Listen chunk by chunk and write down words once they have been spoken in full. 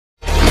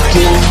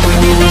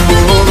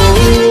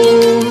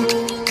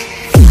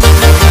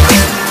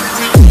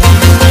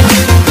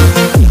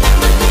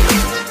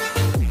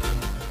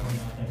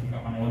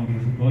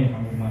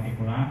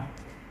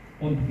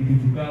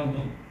begitu juga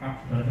untuk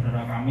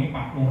saudara-saudara kami,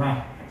 Pak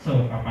Lurah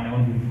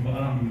se-Panewu Girisubo,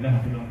 alhamdulillah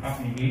hadir lengkap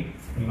nih.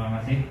 Terima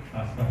kasih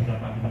sudah bisa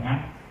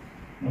panjenengan.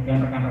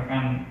 Kemudian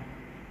rekan-rekan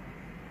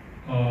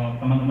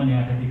teman-teman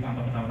yang ada di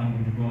kantor kecamatan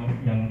Girisubo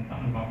yang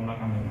tak lupa pula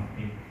kami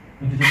hormati.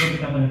 Puji syukur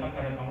kita berlipat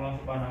kepada Allah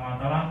Subhanahu wa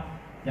Ta'ala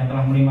yang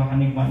telah melimpahkan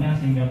nikmatnya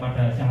sehingga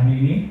pada siang hari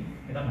ini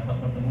kita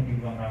dapat bertemu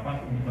di ruang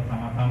rapat untuk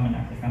bersama-sama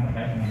menyaksikan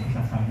terkait dengan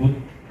Pisah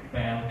Sambut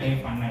Plt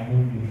Panewu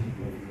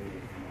Girisubo.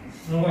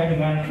 Sesuai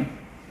dengan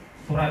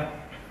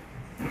surat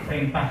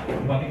perintah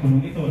Bupati Gunung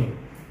Kidul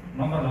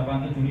nomor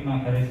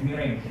 875/0852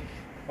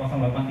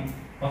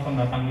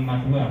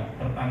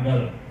 tertanggal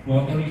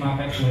 25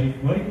 Februari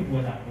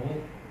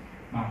 2021,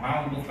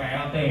 maka untuk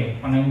PLT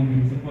Panewu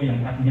Girisubo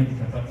yang tadinya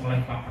dijabat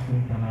oleh Pak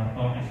Agung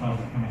Danarta S.Sos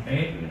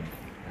MSE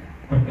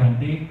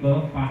berganti ke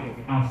Pak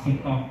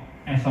Alsito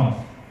S.Sos.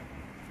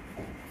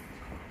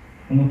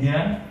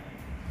 Kemudian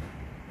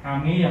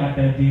kami yang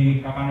ada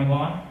di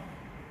Pamewu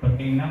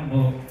berkeinginan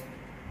untuk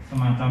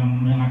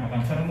semacam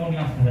mengadakan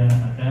seremoni yang sederhana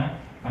saja,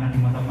 karena di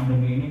masa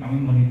pandemi ini kami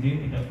mohon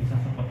izin tidak bisa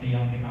seperti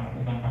yang kita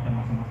lakukan pada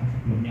masa-masa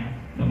sebelumnya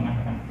untuk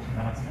mengadakan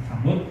acara pisah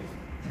sambut,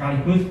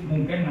 sekaligus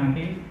mungkin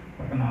nanti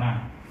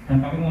perkenalan.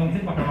 Dan kami mohon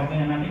izin pada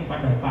waktunya nanti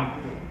kepada Pak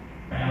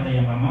PLT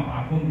yang lama,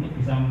 Pak Agung, untuk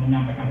bisa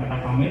menyampaikan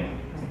kata pamit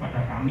kepada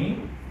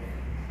kami,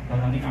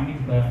 agar nanti kami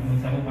juga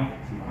mengucapkan Pak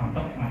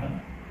Mantap,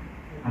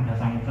 ada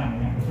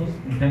sanggupnya khusus.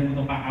 Kemudian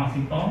untuk Pak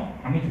Alsito,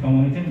 kami juga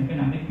mohon izin mungkin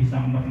nanti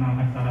bisa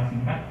memperkenalkan secara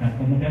singkat, dan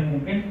kemudian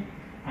mungkin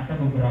ada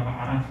beberapa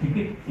arahan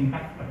sedikit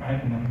singkat terkait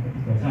dengan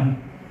petugasan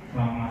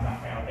selama masa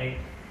PLT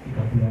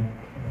 3 bulan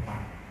ke depan.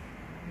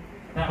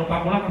 Tak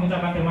lupa pula kami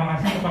ucapkan terima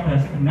kasih kepada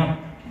segenap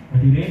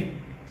hadirin,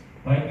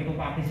 baik itu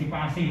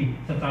partisipasi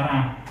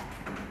secara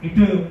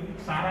ide,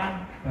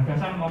 saran,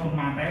 gagasan maupun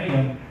materi,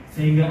 ya,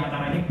 sehingga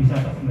acara ini bisa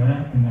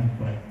terselenggara dengan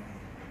baik.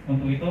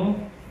 Untuk itu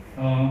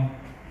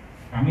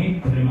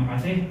kami berterima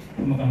kasih,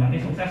 semoga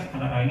nanti sukses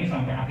acara ini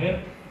sampai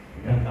akhir,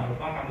 dan tak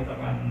lupa kami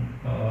ucapkan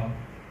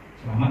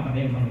selamat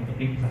nanti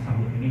mengikuti pisah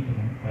sambut ini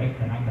dengan baik,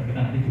 dan agar kita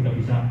nanti juga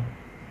bisa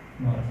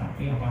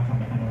meresapi apa yang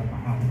disampaikan oleh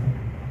Pak Agung.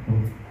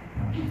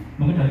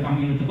 Mungkin dari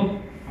kami itu cukup.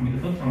 Kami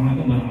tutup.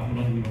 Assalamualaikum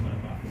warahmatullahi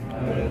wabarakatuh.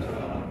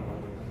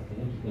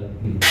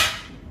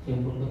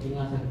 Simpul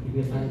ketinggalan saya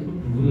pikirkan itu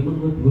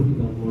dulu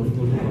juga boleh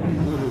itu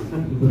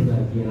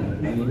berbahagia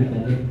ini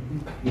tadi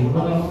itu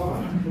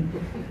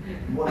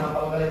mau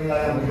apa kali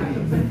wilayah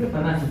begini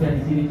karena sudah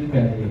di sini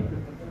juga ya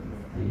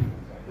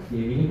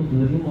ini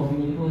sebenarnya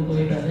mobil itu untuk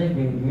ikannya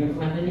geng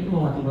ini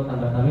mau masuk ke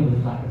tambah kami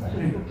berusaha ke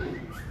saya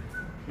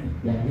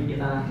ya ini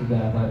kita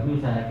juga baru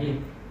saya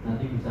yakin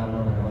nanti bisa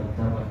melakukan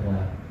besar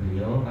pada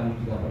beliau. Kami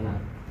juga pernah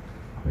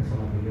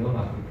bersama beliau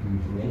waktu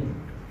di Sumen,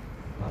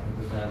 waktu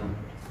itu saya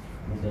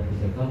menjadi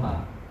sektor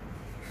Pak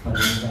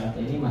Panewu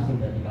ini masih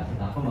sudah dikasih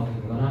tahu waktu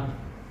itu karena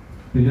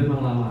beliau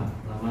memang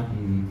lama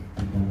di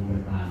bidang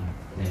pemerintahan.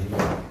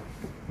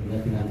 Sehingga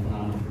dengan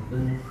pengalaman itu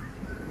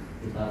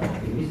kita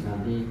optimis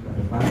nanti ke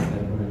depan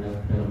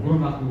dalam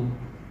kurun waktu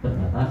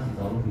terbatas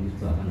insya Allah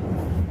bisa akan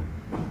berjalan.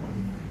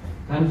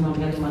 Kami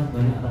sampaikan terima kasih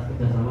banyak atas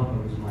kerjasama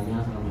bagi semuanya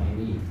selama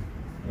ini,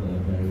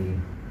 dari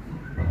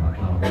Bapak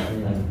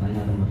Kapolri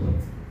lanjutannya termasuk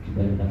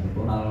juga Lintas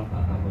Sektoral,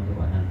 Pak Kapolri,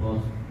 Pak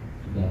Danpos,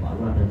 juga Pak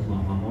Lurah dan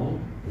semua Pamewu.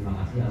 Terima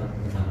kasih atas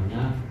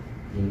kerjasamanya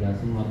sehingga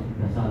semua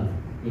kebiasaan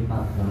kita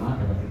bersama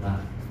dapat kita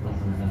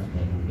laksanakan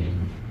sebaik mungkin.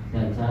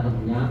 Dan saya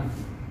tentunya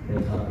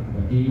dari secara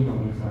pribadi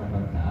maupun secara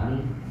keluargaan,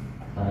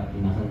 secara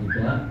kedinasan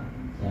juga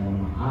saya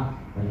mohon maaf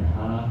banyak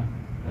hal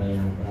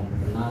yang kurang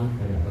berkenan,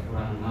 banyak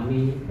kekurangan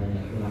kami,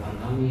 banyak kekurangan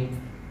kami,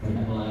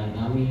 banyak kelalaian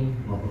kami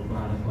maupun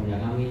kurang responnya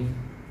kami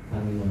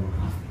mohon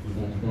maaf.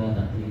 Juga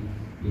tadi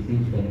itu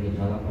sudah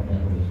dijawab pada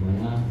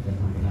semuanya, sudah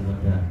sampaikan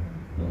pada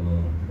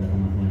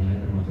teman-teman yang lain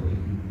termasuk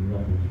ibu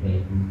dan juga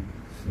ibu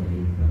dari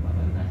Bapak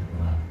Lintas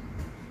Sekolah.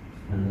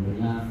 Dan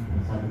tentunya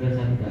saya pikir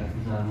saya tidak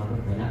bisa matur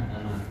banyak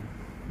karena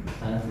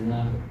saya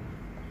sebenarnya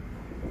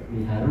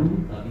ini haru,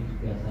 tapi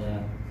juga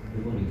saya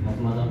lihat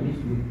semacam ini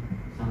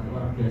sangat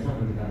luar biasa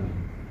bagi kami.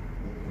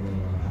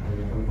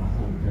 Adanya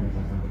pelepasan dan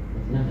saya sambut.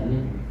 Maksudnya dan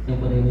yang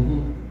paling itu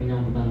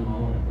penyambutan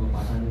mau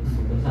pelepasan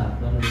itu besar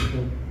dan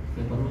itu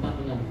yang perlu kan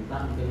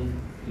penyambutan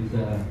mungkin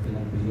juga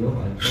dengan beliau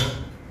Pak Eko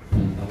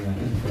dan kami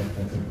yakin sudah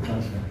terbuka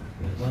sudah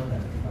besok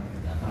dan cepat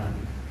berjalan.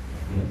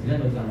 Biasanya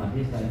bukan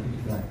masih sekali itu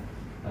juga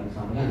kami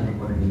sampaikan dalam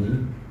forum ini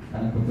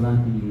karena kebetulan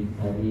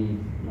dari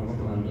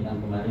pelantikan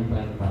kemarin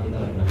pengen Bupati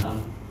tahun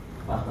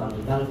 26 pas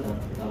pelantikan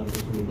kita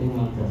itu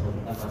memang sudah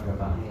sampaikan pada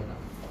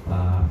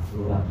Pak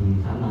Lurah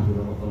di sana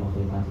sudah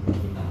konsultasi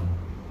kita.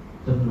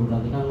 Sebelum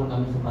pelantikan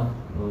kami sempat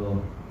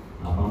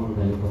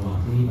menggali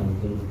informasi dan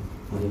mungkin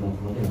menerima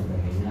dan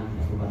sebagainya.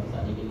 Ya Bupati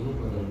saat ini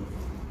kemudian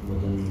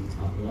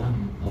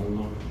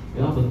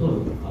memang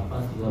betul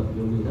jika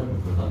beliau bisa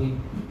betul, tapi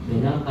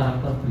dengan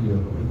karakter beliau,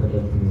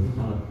 kepribadian beliau itu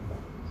sangat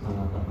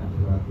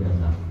luar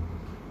biasa.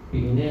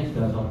 Ini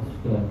sudah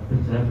berjalan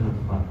dengan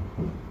cepat.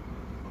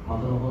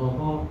 Motor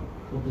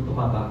untuk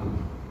tepat aku.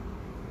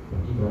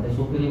 Jadi berarti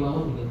supir lima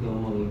pun juga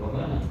diomongin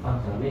pokoknya cepat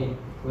jalan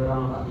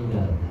kurang tak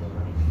tinggal.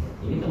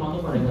 Ini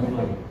termasuk pada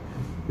kami.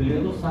 Beliau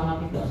itu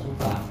sangat tidak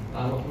suka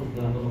kalau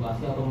dengan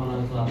lokasi atau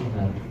menarik suatu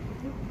hal,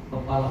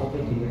 kepala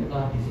OPD itu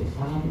telah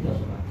sangat tidak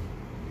suka.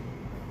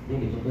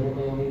 Ini contohnya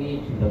kayak ini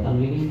jembatan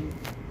ini,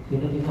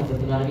 kita bisa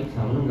berdengar ini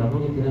zaman nggak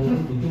perlu dibilang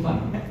lucu Pak.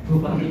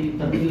 Bupati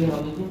terpilih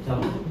waktu itu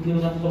zaman itu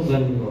kan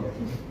slogan gitu.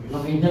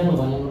 Namanya kan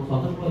banyak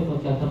suatu proyek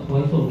sosial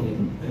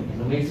gitu.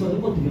 Namanya itu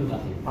pun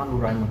dilokasi.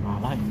 Panuran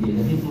malah.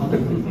 Jadi semacam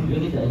itu beliau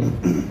tidak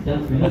dan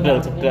beliau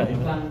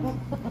bukan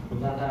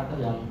karakter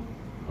yang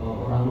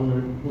orang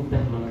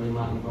mudah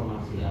menerima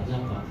informasi. Artinya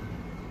apa?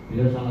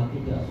 Beliau sangat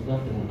tidak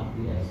suka dengan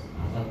ABS,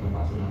 asal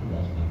berpasangan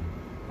tidak suka.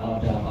 Kalau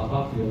ada apa-apa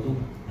beliau tuh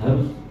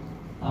harus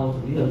tahu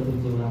sendiri, harus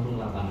terjun langsung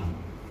ke lapangan.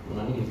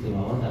 Mengenai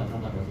istimewa dan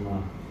pada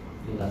semua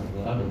lintas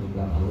sektoral dan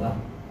juga alulah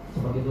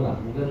seperti itulah.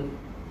 Mungkin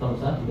suatu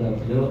saat juga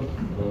beliau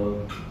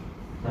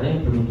saya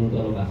berkunjung ke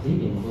lokasi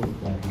yang untuk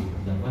jadi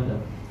pendapat dan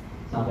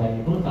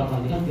sampai pun kalau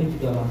nanti kan dia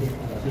juga masih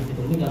agak sulit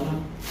ditemui karena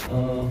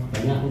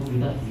banyak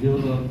mobilitas beliau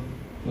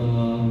ke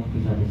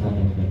desa-desa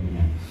dan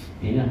sebagainya.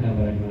 Ini adalah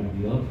gambaran dengan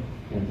beliau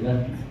yang jelas.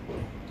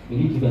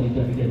 Ini juga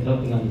tidak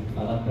dijawab dengan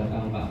latar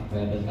belakang Pak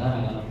PLT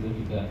sekarang karena beliau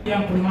juga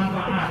yang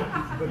bermanfaat.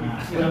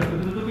 Nah, sudah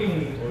tutup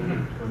ini.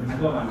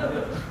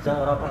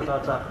 Cara apa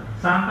caca?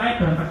 Santai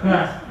dan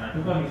tegas. Nah,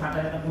 itu kan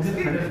santai dan tegas.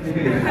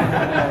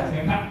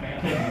 Sehat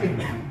PLT.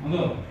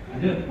 Monggo,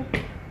 lanjut.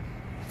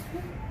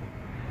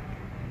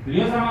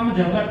 Beliau sama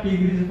menjabat di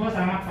Girisubo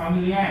sangat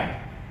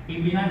familiar.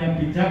 Pimpinan yang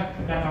bijak,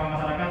 dekat sama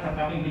masyarakat,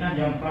 serta pimpinan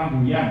yang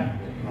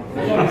flamboyan.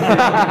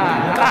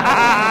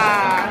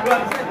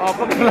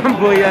 Apa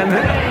flamboyan?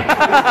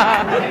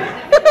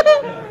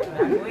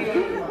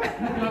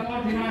 Mudah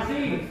koordinasi,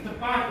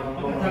 cepat,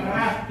 bekerja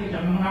keras,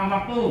 tidak mengenal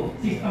waktu,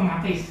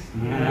 sistematis.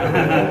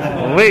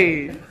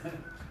 Wih.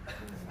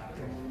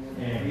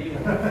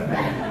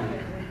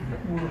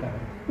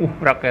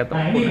 Rakyat.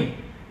 Nah ini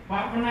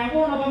Pak Panewu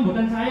atau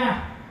pembuatan saya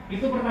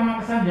itu pertama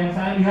kesan yang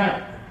saya lihat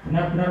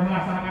benar-benar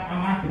melaksanakan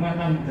amanah dengan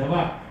tanggung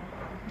jawab.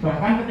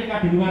 Bahkan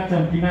ketika di luar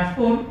jam dinas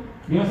pun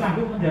dia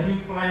sanggup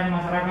menjadi pelayan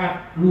masyarakat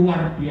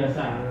luar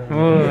biasa.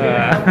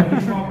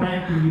 Bagi semua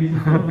pelayan di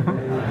Girisubo.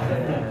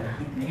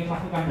 Ini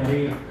masukan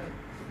dari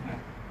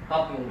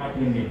top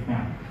ini.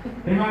 Nah,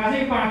 terima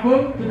kasih Pak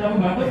Agung sudah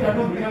membantu dan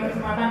memberikan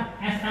kesempatan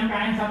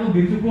SMKN 1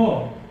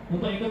 Girisubo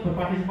untuk ikut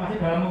berpartisipasi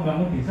dalam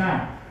membangun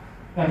desa.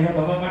 Kehadiran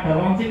Bapak pada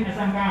launching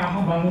SMK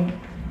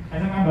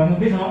bangun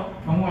besok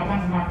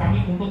menguatkan semangat kami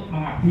untuk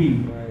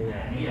mengabdi.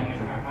 Nah, ini yang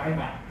SMK kemarin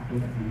Pak.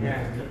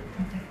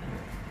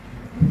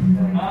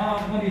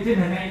 Mohon izin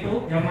hanya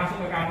itu yang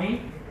masuk ke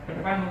kami. Ke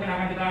depan mungkin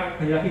akan kita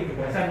gali lagi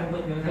gagasan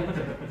untuk menyelesaikan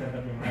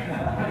pejabat-pejabat yang lain.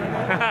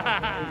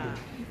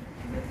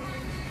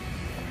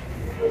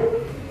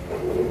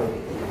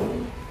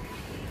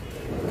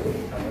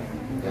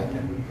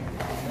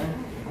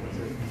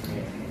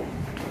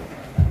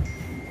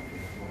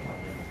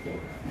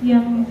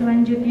 Yang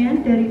selanjutnya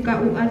dari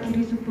KUA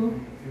Girisubo.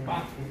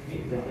 Pak.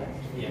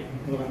 Iya.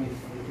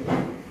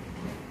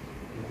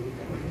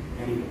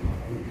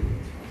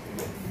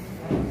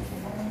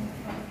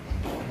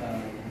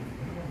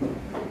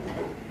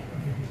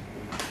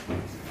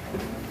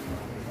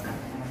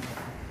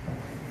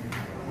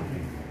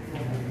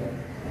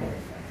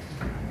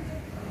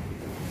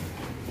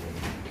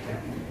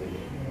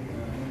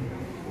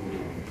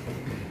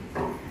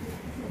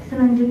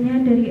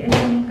 Selanjutnya dari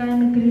SMK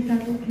Negeri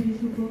 1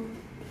 Girisubo.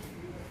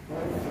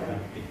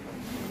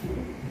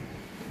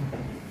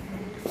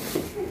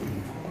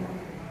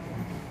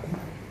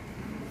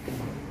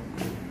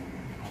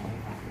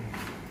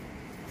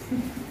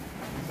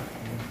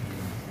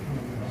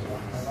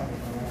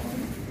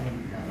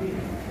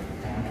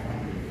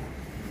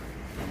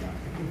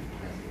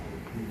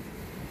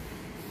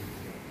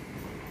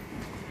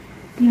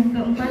 Yang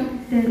keempat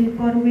dari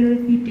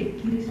Korwil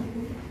Bidik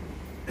Girisubo.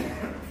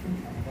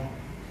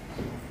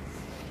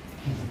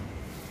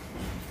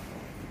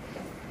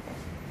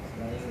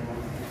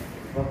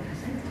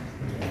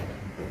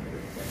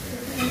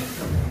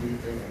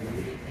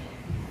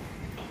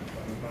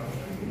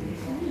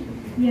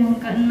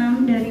 Yang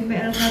keenam dari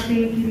PLKP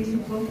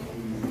Girisubo.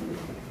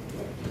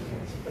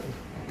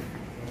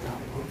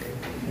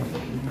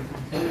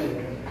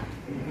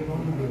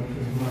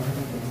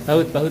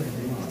 Baut.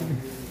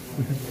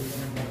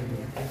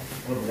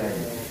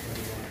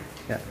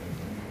 Ya.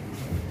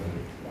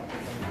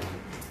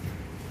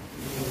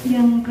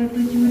 Yang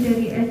ketujuh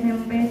dari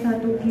SMP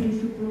 1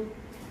 Girisubo.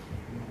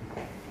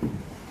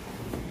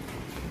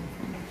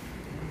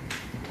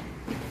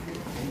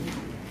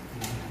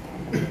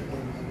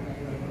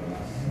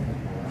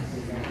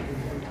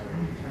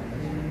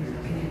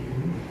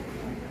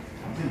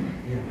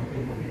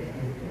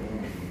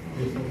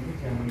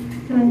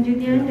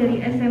 Selanjutnya dari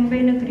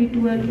SMP Negeri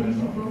 2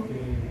 Girisubo.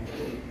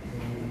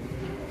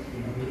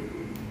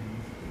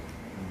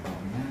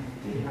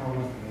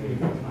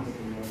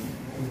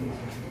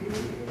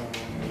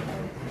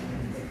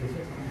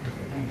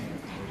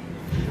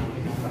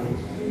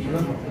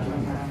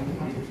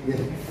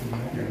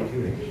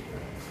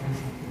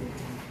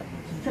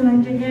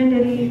 Selanjutnya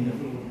dari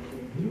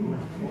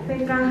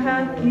PKH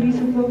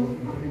Girisubo.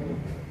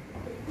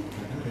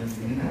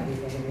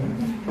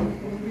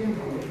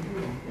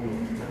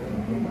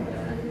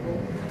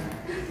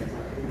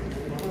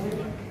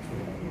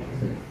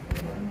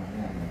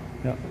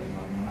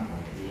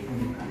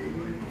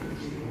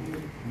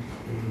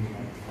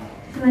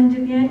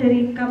 Selanjutnya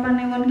dari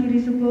Panewu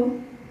Girisubo.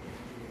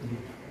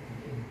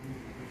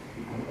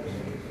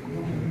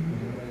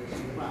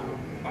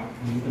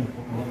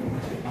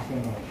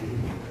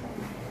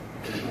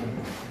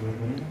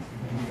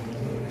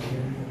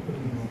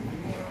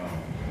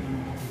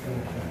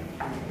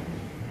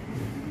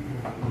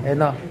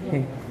 Enak.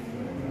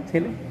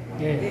 Sini.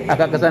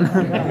 Agak ke sana.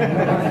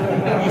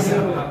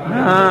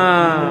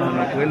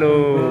 Nah, dulu.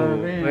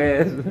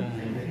 Wes.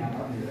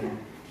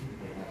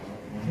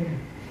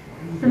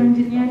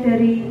 Selanjutnya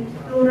dari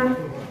Lurah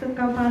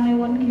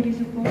Panewu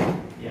Girisubo.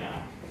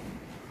 Ya.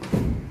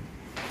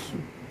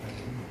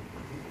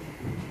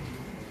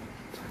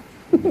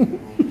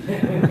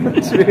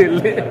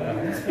 Cilik.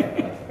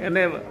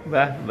 Ini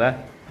Mbah.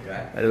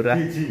 Lurah.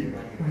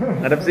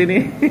 Ngadep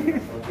sini.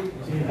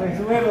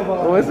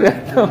 Wes ya.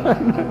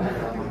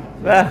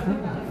 Bah.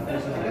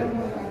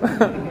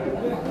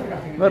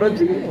 Baru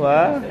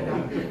wah.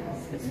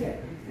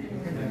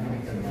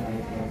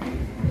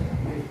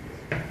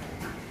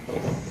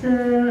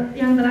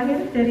 Yang terakhir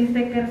dari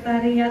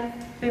Sekretariat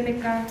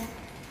PPK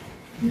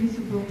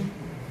Girisubo.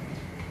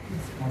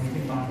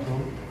 Mungkin Pak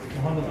Agung,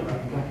 mohon untuk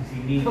terbuka di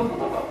sini.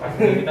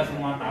 Pasti kita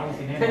semua tahu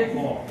sini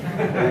rokok.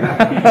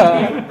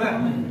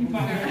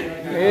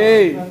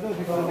 Hei.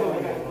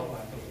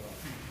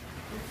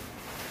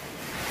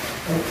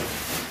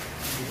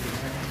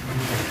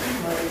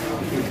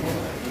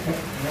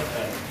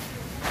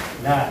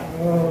 Nah,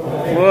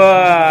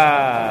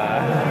 Wah.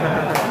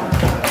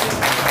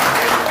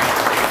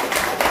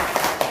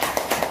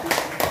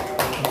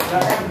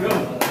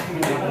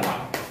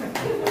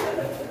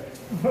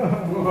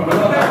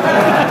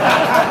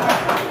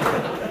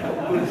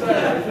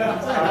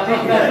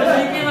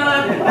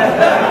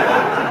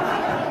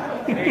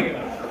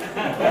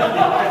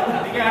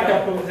 ini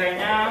ada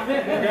bonsainya,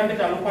 kemudian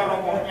tidak lupa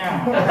rokoknya.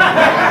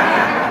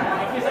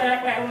 Tapi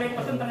saya kayak unik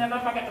pesen ternyata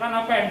pakai celana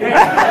pendek.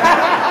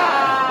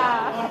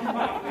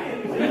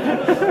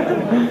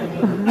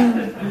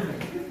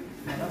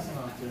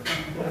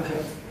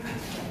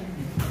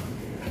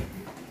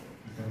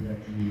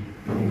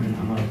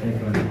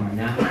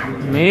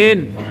 Amin.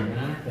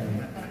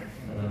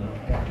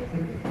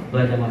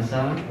 Belajar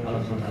masa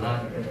kalau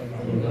salah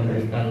semoga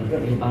memberikan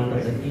limpahan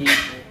rezeki,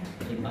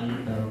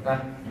 limpahan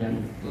barokah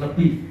yang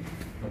lebih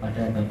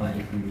kepada Bapak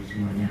Ibu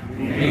semuanya.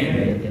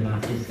 Terima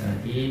kasih sekali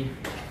lagi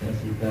dan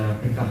semoga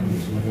berkah untuk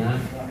semuanya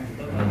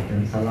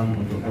dan salam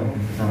untuk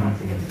kebersamaan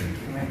masing-masing.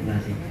 Terima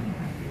kasih.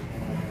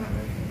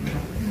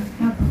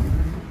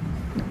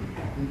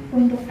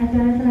 Untuk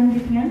acara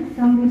selanjutnya,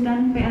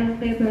 sambutan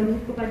PLT baru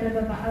kepada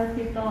Bapak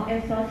Alsito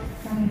S.Sos,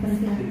 kami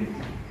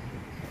persilakan.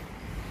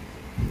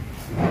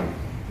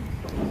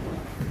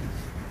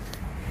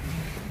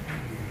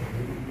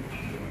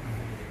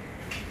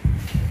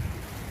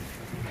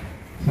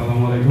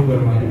 Assalamualaikum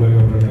warahmatullahi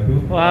wabarakatuh.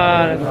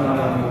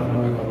 Waalaikumsalam.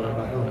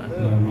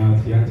 Selamat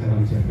siang,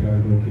 salam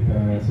sejahtera untuk kita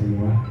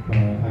semua.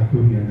 Pak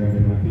Agung yang saya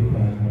hormati,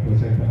 Pak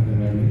Kapolsek, Pak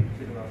Danarta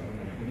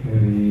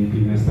dari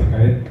dinas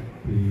terkait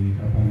di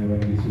Panewu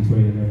Girisubo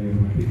yang saya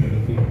hormati,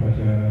 terlebih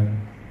kepada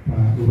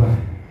Pak Lurah,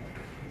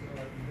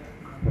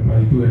 Bapak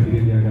Ibu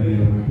hadirin yang kami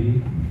hormati.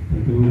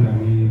 Tentu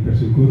kami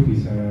bersyukur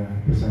bisa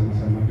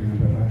bersama-sama dengan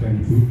Bapak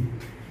dan Ibu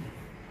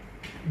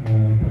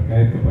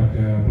terkait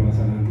kepada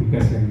pelaksanaan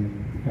tugas yang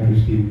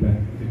harus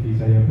diimban. Jadi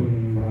saya pun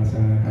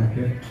merasa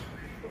kaget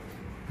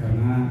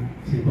karena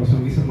si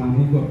kosong ini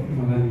semanu kok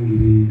malah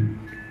ngiri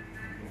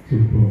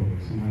Subo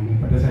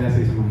semanu. Pada saya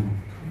sih semanu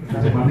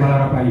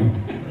malah rapayu.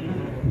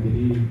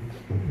 Jadi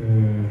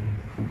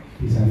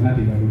di sana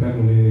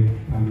dilakukan oleh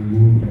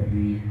Pamewu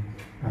dari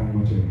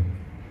Karangmojo.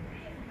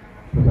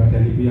 Bapak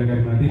dan Ibu yang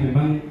kami hormati,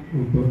 memang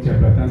untuk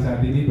jabatan saat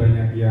ini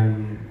banyak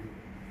yang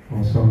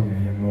kosong ya,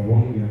 yang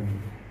lowong, yang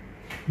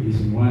ini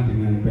semua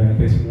dengan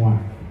PLT semua.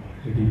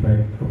 Jadi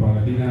baik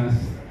kepala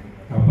dinas,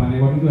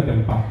 Panewu itu ada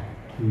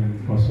 4 yang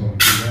kosong,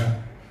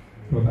 sehingga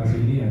rotasi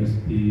ini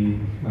harus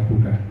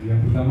dilakukan. Yang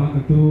pertama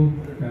tentu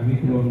kami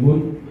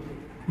kulon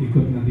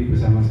ikut nanti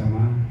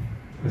bersama-sama.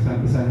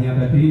 Kesan-kesannya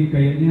tadi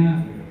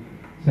kayaknya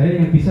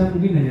saya yang bisa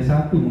mungkin hanya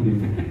 1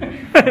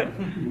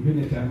 mungkin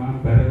ya jamaah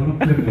bareng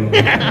belum.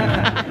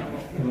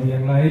 Kalau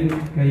yang lain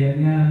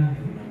kayaknya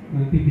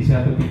nanti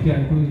bisa atau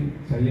tidak itu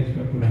saya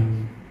juga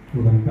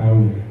kurang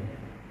tahu ya.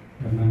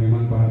 Karena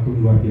memang Pak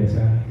Agung luar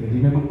biasa.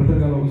 Jadi memang benar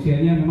kalau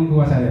usianya memang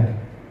tua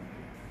saya.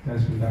 Saya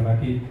sebentar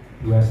lagi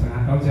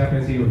 2,5 tahun saya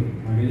pensiun.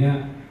 Makanya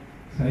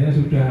saya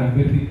sudah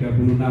hampir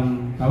 36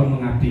 tahun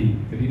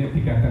mengabdi. Jadi ini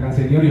dikatakan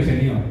senior ya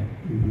senior.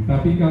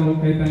 Tapi kalau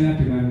kaitannya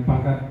dengan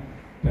pangkat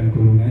dan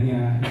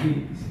golongannya,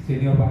 ini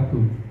senior Pak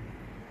Agung.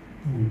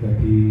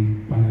 Jadi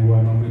Panewu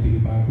nomor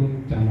di Pak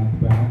Agung, camat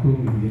Pak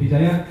Agung. Jadi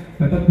saya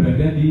tetap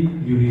berada di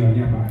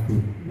juniornya Pak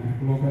Agung. Nah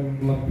kalau kan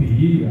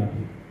lebih ya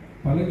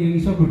paling yang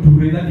iso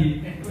berdure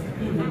tadi,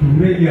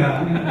 dure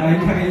ya, yang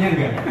lainnya kayaknya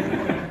enggak.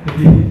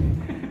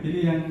 Jadi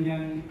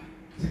yang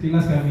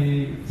sekilas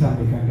kami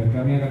sampaikan dan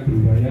kami akan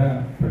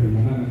berupaya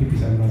bagaimana nanti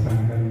bisa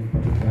melaksanakan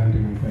pekerjaan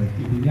dengan baik.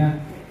 Intinya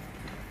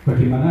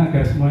bagaimana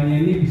agar semuanya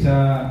ini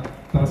bisa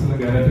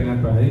terselenggara dengan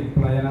baik,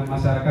 pelayanan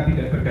masyarakat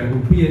tidak terganggu,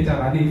 piye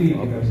caranya itu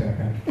yang kita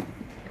usahakan.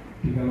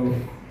 Jadi kalau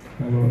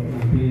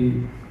nanti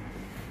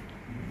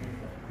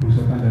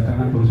bosok tanda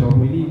tangan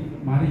bosok ini,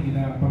 mari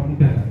kita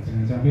permudah,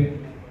 jangan sampai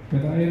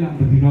kita enak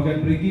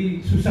berdinokan pergi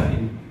susah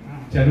ini.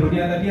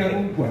 Jalurnya tadi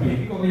aku buat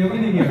ini kok kayak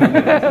gini ya.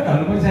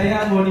 Walaupun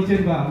saya mohon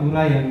izin Pak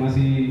Lurah yang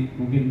masih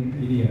mungkin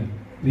ini ya,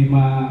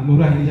 5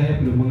 lurah ini saya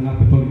belum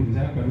mengenal betul ini,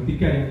 saya baru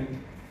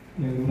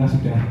 3 yang lurah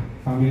sudah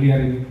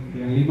familiar ini.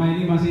 Yang 5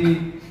 ini masih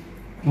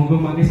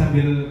monggo mangke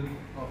sambil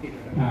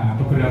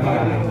beberapa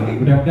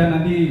mudah-mudahan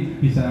nanti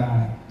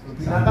bisa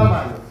lebih nakal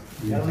Pak.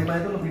 Yang 5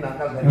 itu lebih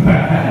nakal dari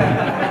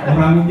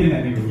orang mungkin ya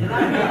nih.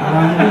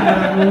 Orang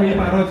mungkin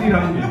Pak Roci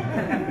mungkin.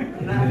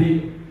 Jadi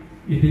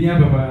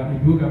intinya Bapak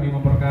Ibu kami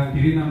memperkenalkan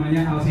diri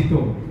namanya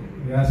Alsito.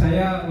 Ya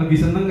saya lebih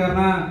seneng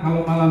karena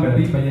kalau malam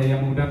hari banyak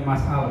yang mengundang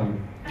Mas Al. Gitu.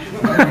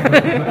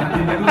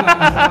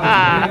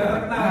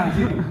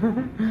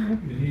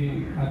 Jadi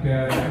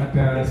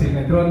ada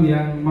sinetron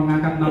yang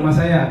mengangkat nama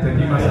saya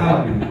jadi Mas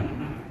Al. Gitu.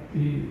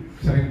 Ini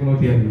sering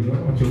kelodian gitu.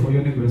 Ojo koyo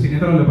ning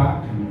sinetron lho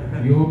Pak.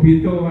 Yo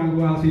Bito aku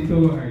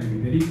Alsito. Gitu.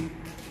 Jadi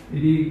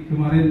ini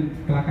kemarin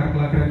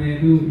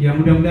kelakar-kelakarnya itu ya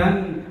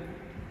mudah-mudahan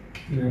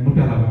ya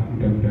mudah lah Pak,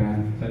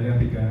 mudah-mudahan saya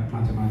tidak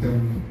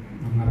macam-macam,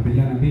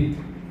 artinya nanti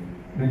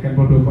naikkan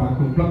bodoh Pak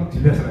Agung plek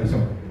jelas lah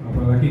iso.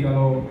 Apalagi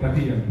kalau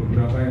tadi ya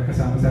beberapa yang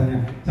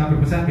kesan-kesannya saya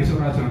berpesan besok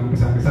langsung aku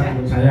kesan-kesan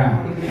untuk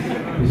saya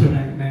besok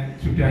nek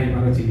sudah ya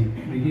Pak Roji.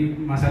 Ini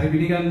Mas Arif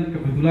ini kan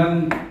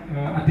kebetulan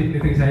adik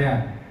leting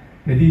saya,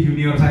 jadi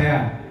junior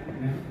saya.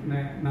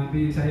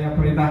 Nanti saya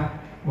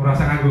perintah orang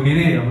nganggo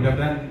ini ya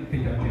mudah-mudahan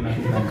tidak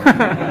dilakukan.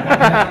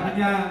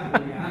 Artinya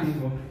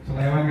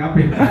selewan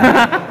kabeh.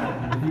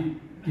 Jadi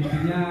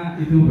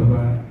intinya itu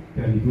Bapak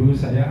dan Ibu,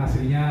 saya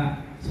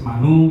aslinya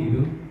Semanu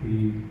gitu,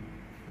 di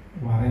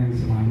Wareng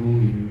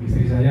Semanu gitu.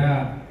 Istri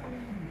saya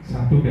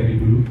 1 dari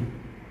dulu,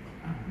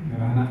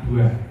 anak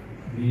 2.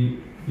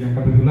 Ini yang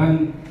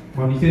kebetulan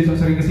kondisi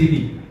sering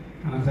kesini.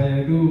 Anak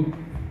saya itu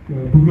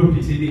buruh di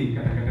sini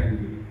kadang-kadang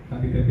gitu.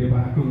 Tapi TP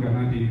Pak Agung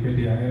karena di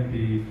PDAM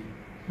di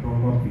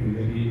Ronok gitu,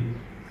 jadi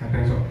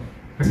kadang sok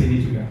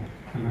kesini juga.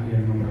 Anak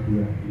yang nomor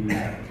 2 ini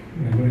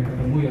yang boleh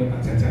ketemu ya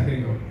tak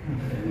jajakin kok.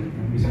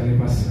 Misalnya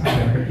pas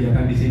ada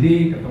kegiatan di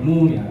sini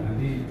ketemu ya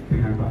nanti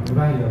dengan Pak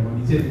Lurah ya mau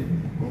izin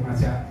mau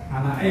ngajak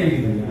anak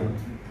gitu ya.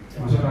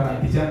 Masuk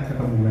anak bijak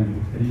ketemu kan.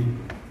 Jadi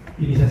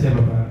ini saja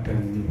Bapak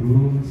dan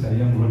Ibu,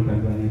 saya mohon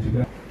bantuannya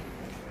juga.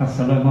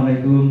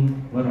 Assalamualaikum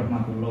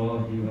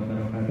warahmatullahi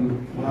wabarakatuh.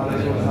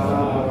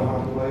 Waalaikumsalam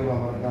warahmatullahi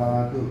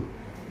wabarakatuh.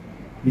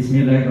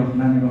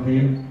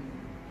 Bismillahirrahmanirrahim.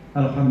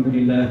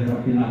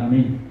 Alhamdulillahirabbil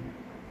alamin.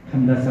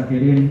 Hamdan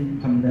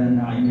syakirin,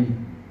 hamdan na'imin,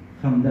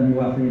 hamdan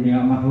yuwafi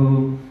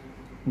ni'amahu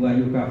wa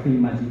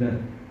yukafi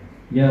majidah.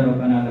 Ya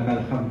Rabbana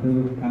lakal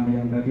hamdu kami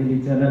yang bagi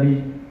li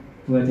jalali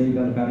wa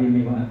jaibal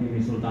karimi wa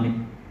atimi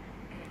sultani.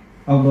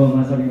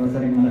 Allahumma sholli wa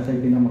sallim ala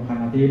sayyidina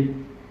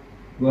Muhammadin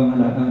wa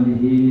ala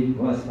alihi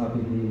wa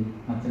ashabihi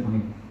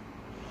ajmain.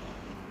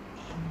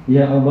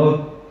 Ya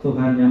Allah,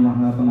 Tuhan yang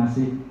Maha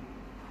Pengasih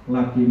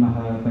lagi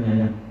Maha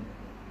Penyayang,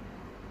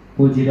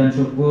 puji dan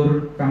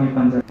syukur kami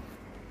panjatkan,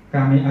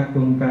 kami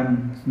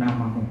agungkan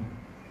nama-Mu,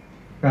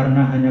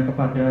 karena hanya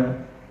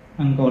kepada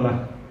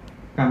Engkau-lah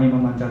kami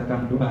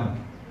memanjatkan doa,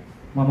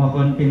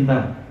 memohon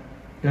pinta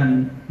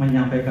dan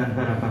menyampaikan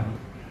harapan.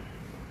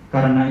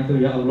 Karena itu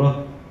ya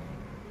Allah,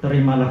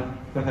 terimalah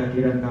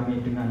kehadiran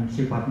kami dengan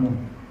sifat-Mu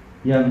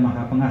yang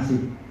Maha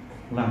Pengasih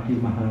lagi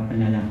Maha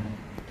Penyayang.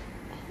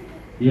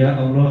 Ya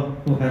Allah,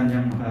 Tuhan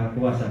yang Maha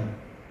Kuasa,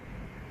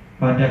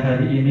 pada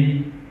hari ini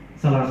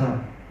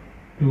Selasa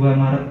 2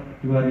 Maret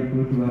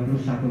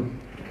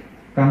 2021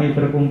 kami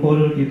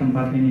berkumpul di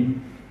tempat ini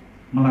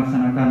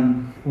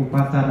melaksanakan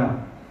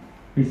upacara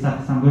Pisah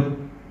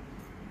Sambut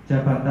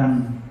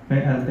Jabatan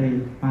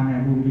PLT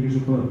Panewu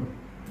Girisubo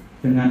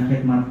dengan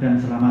khidmat dan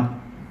selamat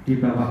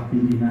di bawah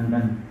bimbingan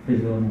dan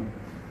ridho-Mu.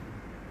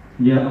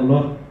 Ya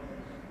Allah,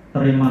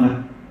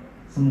 terimalah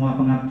semua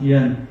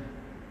pengabdian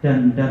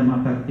dan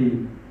dharma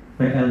bakti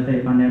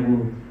PLT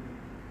Panewu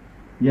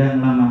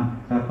yang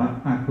Lama Bapak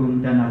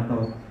Agung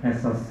Danarta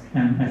S.Sos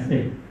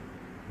MSE.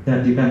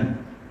 Jadikan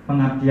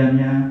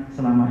pengabdiannya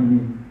selama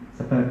ini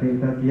sebagai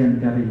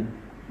bagian dari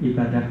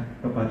ibadah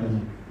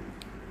kepada-Mu.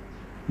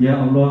 Ya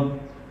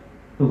Allah,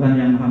 Tuhan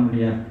yang Maha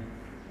Mulia,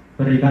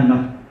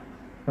 berikanlah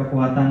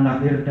kekuatan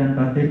lahir dan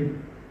batin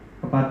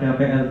kepada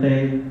PLT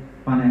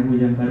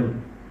Panewu yang baru,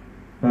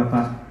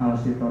 Bapak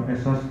Alsito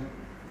S.Sos,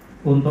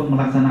 untuk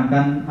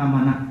melaksanakan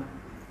amanah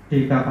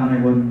di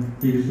Panewu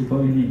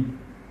Girisubo ini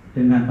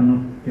dengan penuh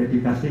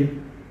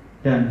dedikasi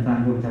dan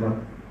tanggung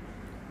jawab.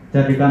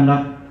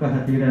 Jadikanlah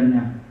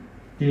kehadirannya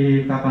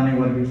di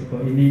Panewu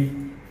Girisubo ini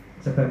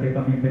sebagai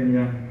pemimpin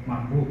yang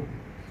mampu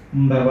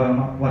membawa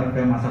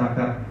warga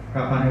masyarakat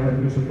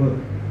Panewu Girisubo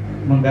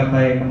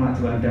menggapai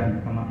kemajuan dan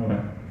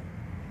kemakmuran.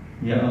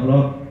 Ya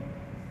Allah,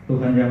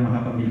 Tuhan yang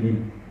Maha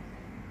Pembimbing,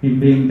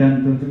 bimbing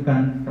dan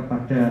tunjukkan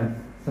kepada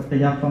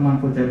setiap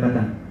pemangku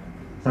jabatan,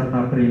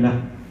 serta berilah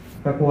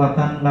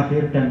kekuatan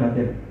lahir dan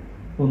batin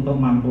untuk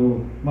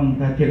mampu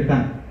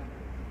menghadirkan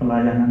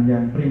pelayanan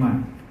yang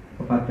prima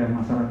kepada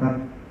masyarakat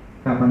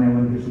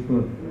Panewu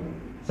Girisubo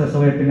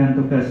sesuai dengan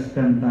tugas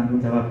dan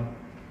tanggung jawab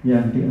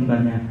yang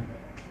diembannya.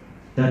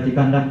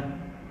 Jadikanlah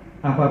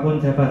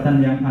apapun jabatan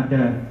yang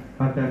ada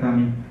pada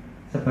kami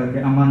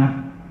sebagai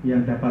amanah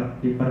yang dapat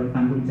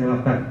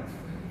dipertanggungjawabkan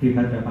di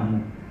hadapan-Mu.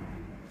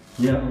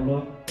 Ya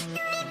Allah,